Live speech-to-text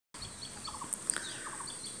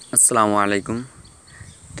আসসালামু আলাইকুম।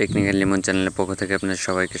 টেকনিক্যাল লিমন চ্যানেলের পক্ষ থেকে আপনাদের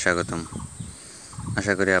সবাইকে স্বাগতম।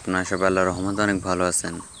 আশা করি আপনারা সবাই আল্লাহর রহমতে অনেক ভালো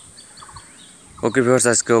আছেন। ওকে ভিউয়ার্স,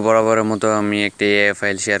 আজকেও বরাবরের মতো আমি একটি এআই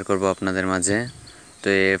ফাইল শেয়ার করব আপনাদের মাঝে। তো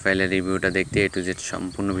এআই ফাইলের রিভিউটা দেখতে A to Z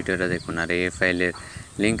সম্পূর্ণ ভিডিওটা দেখুন। আর এই ফাইলের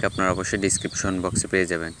লিঙ্ক আপনারা অবশ্যই ডিসক্রিপশন বক্সে পেয়ে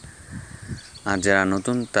যাবেন। আর যারা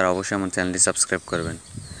নতুন তারা অবশ্যই আমার চ্যানেলটি সাবস্ক্রাইব করবেন।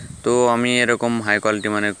 তো আমি এরকম হাই কোয়ালিটি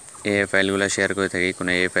এআই ফাইলগুলো শেয়ার করে থাকি। কোনো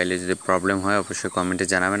এআই ফাইলে যদি প্রবলেম হয় অবশ্যই কমেন্টে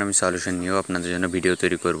জানাবেন, আমি সলিউশন নিয়েও আপনাদের জন্য ভিডিও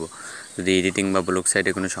তৈরি করব। যদি এডিটিং বা ব্লগ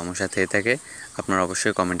সাইটে কোনো সমস্যা থেকে থাকে আপনারা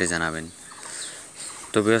অবশ্যই কমেন্টে জানাবেন।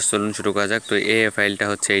 তো ভিউয়ার্স, চলুন শুরু করা যাক। তো এআই ফাইলটা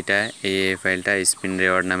হচ্ছে এইটা। এই এআই ফাইলটা স্পিন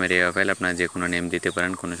রেওয়ার্ড নামের এআই ফাইল, আপনারা যে কোনো নেম দিতে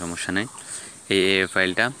পারেন, কোনো সমস্যা নেই। এই এআই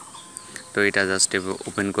ফাইলটা তো এটা জাস্ট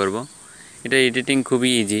ওপেন করব। এটা এডিটিং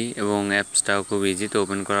খুবই ইজি এবং অ্যাপসটাও খুব ইজি। তো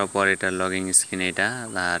ওপেন করার পর এটা লগইন স্ক্রিন এটা,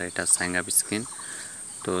 আর এটা সাইন আপ স্ক্রিন।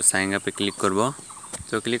 তো সাইন আপে ক্লিক করব।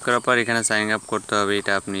 তো ক্লিক করার পর এখানে সাইন আপ করতে হবে।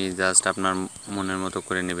 এটা আপনি জাস্ট আপনার মনের মতো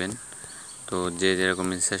করে নেবেন। তো যে যেরকম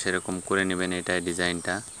ইচ্ছা সেরকম করে নেবেন এটা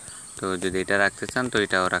ডিজাইনটা। তো যদি এটা রাখতে চান তো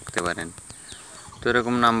এটাও রাখতে পারেন। তো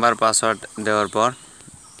এরকম নাম্বার পাসওয়ার্ড দেওয়ার পর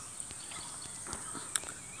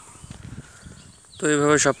তো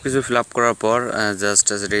এইভাবে সব কিছু ফিল আপ করার পর জাস্ট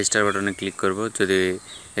রেজিস্টার বাটনে ক্লিক করব। যদি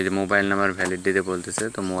এই যে মোবাইল নাম্বার ভ্যালিড দিতে বলতেছে,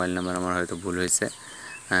 তো মোবাইল নাম্বার আমার হয়তো ভুল হয়েছে।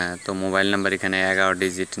 তো মোবাইল নাম্বার এখানে 11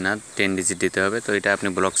 ডিজিট না 10 ডিজিট দিতে হবে। তো এটা আপনি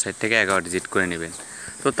ব্লক সাইট থেকে 11 ডিজিট করে নেবেন।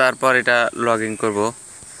 তো তারপর এটা লগ ইন করবো।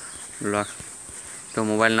 তো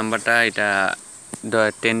মোবাইল নাম্বারটা এটা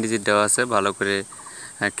 10 ডিজিট দেওয়া আছে, ভালো করে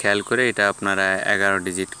খেয়াল করে এটা আপনারা 11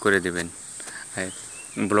 ডিজিট করে দেবেন।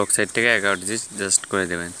 ব্লক সাইট থেকে 11 ডিজিট জাস্ট করে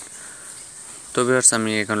দেবেন। তো ভিউয়ার্স,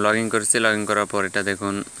 আমি এখন লগ ইন করেছি। লগ ইন করার পর এটা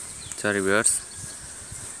দেখুন, সরি ভিউয়ার্স,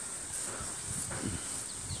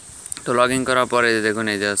 তো লগ ইন করার পরে দেখুন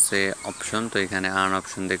এই যে হচ্ছে অপশন। তো এখানে আর্ন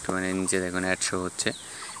অপশন দেখতে পাবেন, নিচে দেখুন অ্যাড শো হচ্ছে,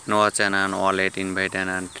 watch and earn, wallet, invite and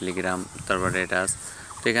earn, Telegram, তারপর রেটাস।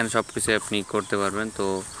 তো এখানে সব কিছু আপনি করতে পারবেন। তো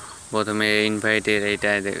প্রথমে ইনভাইটের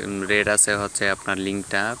এইটা রেটাসে হচ্ছে আপনার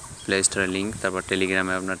লিঙ্কটা, প্লে স্টোরের লিঙ্ক। তারপর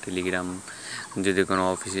টেলিগ্রামে আপনার টেলিগ্রাম যদি কোনো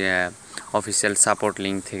অফিসিয়াল সাপোর্ট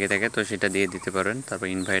লিঙ্ক থেকে থাকে তো সেটা দিয়ে দিতে পারেন। তারপর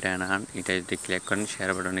ইনভাইট অ্যান্ড আর্ন এটা যদি ক্লিক করেন, শেয়ার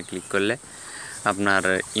বাটনে ক্লিক করলে আপনার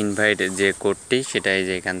ইনভাইট যে কোডটি সেটাই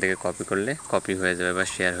যে এখান থেকে কপি করলে কপি হয়ে যাবে বা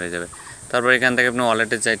শেয়ার হয়ে যাবে। তারপর এখান থেকে আপনি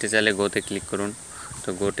ওয়ালেটে চাইলে গোতে ক্লিক করুন। তো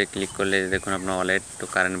গোতে ক্লিক করলে দেখুন আপনার ওয়ালেট, তো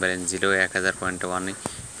কারেন্ট ব্যালেন্স 1000.1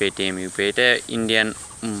 পেটিএম ইউপিআই, এটা ইন্ডিয়ান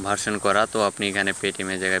ভার্সন করা। তো আপনি এখানে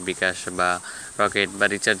পেটিএমের জায়গায় বিকাশ বা রকেট বা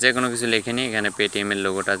রিচার্জ যে কোনো কিছু লিখে নিয়ে এখানে পেটিএমের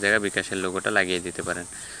লোগোটার জায়গায় বিকাশের লোগোটা লাগিয়ে দিতে পারেন।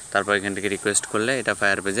 তারপর এখান থেকে রিকোয়েস্ট করলে এটা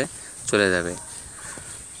ফায়ার পেজে চলে যাবে।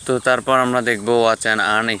 তো তারপর আমরা দেখব ওয়াচ অ্যান্ড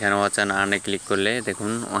আর্ন। এখানে ওয়াচ অ্যান্ড আর্নে ক্লিক করলে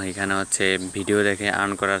দেখুন এখানে হচ্ছে ভিডিও দেখে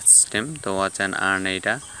আর্ন করার সিস্টেম। তো ওয়াচ অ্যান্ড আর্ন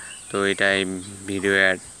এইটা, তো এটাই ভিডিও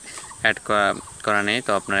অ্যাড করা নেই,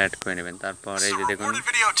 তো আপনারা অ্যাড করে নেবেন। তারপর এই যে দেখুন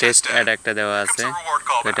টেস্ট অ্যাড একটা দেওয়া আছে,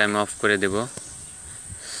 তো এটা আমি অফ করে দেব।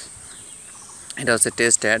 এটা হচ্ছে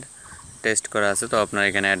টেস্ট করা আছে, তো আপনারা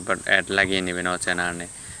এখানে অ্যাড লাগিয়ে নেবেন ওয়াচ অ্যান্ড আর্নে।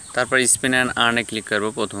 তারপর স্পিন অ্যান্ড আর্নে ক্লিক করব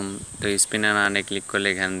প্রথম। তো স্পিন অ্যান্ড আর্নে ক্লিক করলে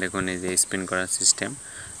এখানে দেখুন এই যে স্পিন করার সিস্টেম।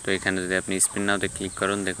 তো এখানে যদি আপনি স্পিন নাওতে ক্লিক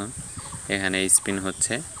করুন, দেখুন এখানে স্পিন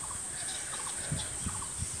হচ্ছে।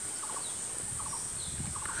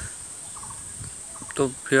 তো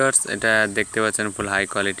ভিউয়ার্স, এটা দেখতে পাচ্ছেন ফুল হাই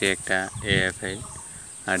কোয়ালিটি একটা এআই ফাইল,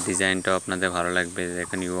 আর ডিজাইনটাও আপনাদের ভালো লাগবে।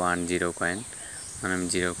 দেখুন ইউ আর্ন 0 কয়েন, মানে আমি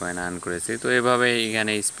 0 কয়েন আর্ন করেছি। তো এভাবে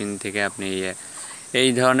এখানে স্পিন থেকে আপনি এই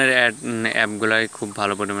ধরনের অ্যাপগুলোয় খুব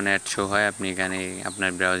ভালো পরিমাণে অ্যাড শো হয়। আপনি এখানে আপনার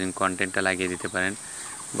ব্রাউজিং কন্টেন্টটা লাগিয়ে দিতে পারেন,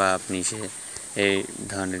 বা আপনি এই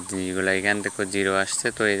ধরনের জিনিসগুলো এখান থেকে 0 আসছে।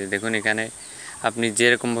 তো এই দেখুন এখানে আপনি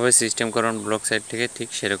যেরকমভাবে সিস্টেম করেন ব্লক সাইট থেকে ঠিক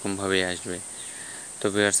সেরকমভাবেই আসবে। তো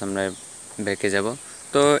ভিউয়ার্স, আমরা ব্যাকে যাব।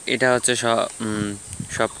 তো এটা হচ্ছে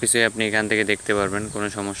সব কিছুই আপনি এখান থেকে দেখতে পারবেন, কোনো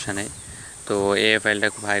সমস্যা নেই। তো এই ফাইলটা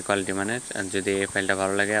খুব হাই কোয়ালিটি মানের। আর যদি এই ফাইলটা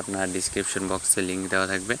ভালো লাগে আপনার ডিসক্রিপশন বক্সে লিঙ্ক দেওয়া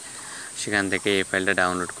থাকবে, সেখান থেকে এই ফাইলটা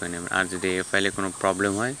ডাউনলোড করে নেবেন। আর যদি এই ফাইলে কোনো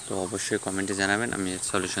প্রবলেম হয় তো অবশ্যই কমেন্টে জানাবেন, আমি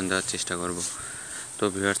সলিউশন দেওয়ার চেষ্টা করব। তো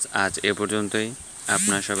ভিউয়ার্স, আজ এ পর্যন্তই।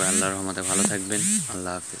 আপনারা সবাই আল্লাহর রহমতে ভালো থাকবেন।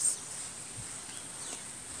 আল্লাহ হাফেজ।